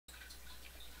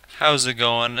how's it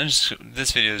going? This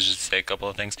video is just to say a couple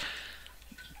of things.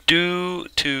 Due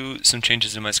to some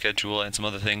changes in my schedule and some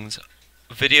other things,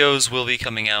 videos will be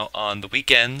coming out on the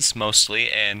weekends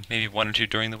mostly, and maybe one or two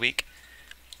during the week.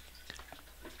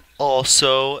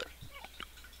 Also,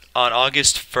 on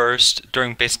August 1st,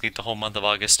 during basically the whole month of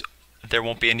August, there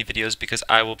won't be any videos because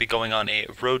I will be going on a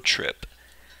road trip.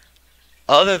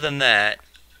 Other than that,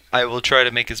 I will try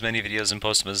to make as many videos and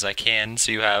post them as I can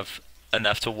so you have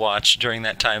enough to watch during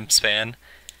that time span.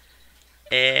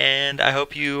 And I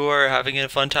hope you are having a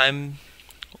fun time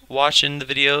watching the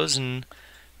videos and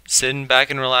sitting back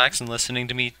and relax and listening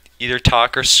to me either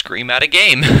talk or scream at a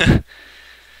game.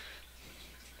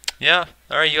 Yeah,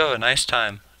 alright, you have a nice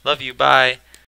time. Love you, bye.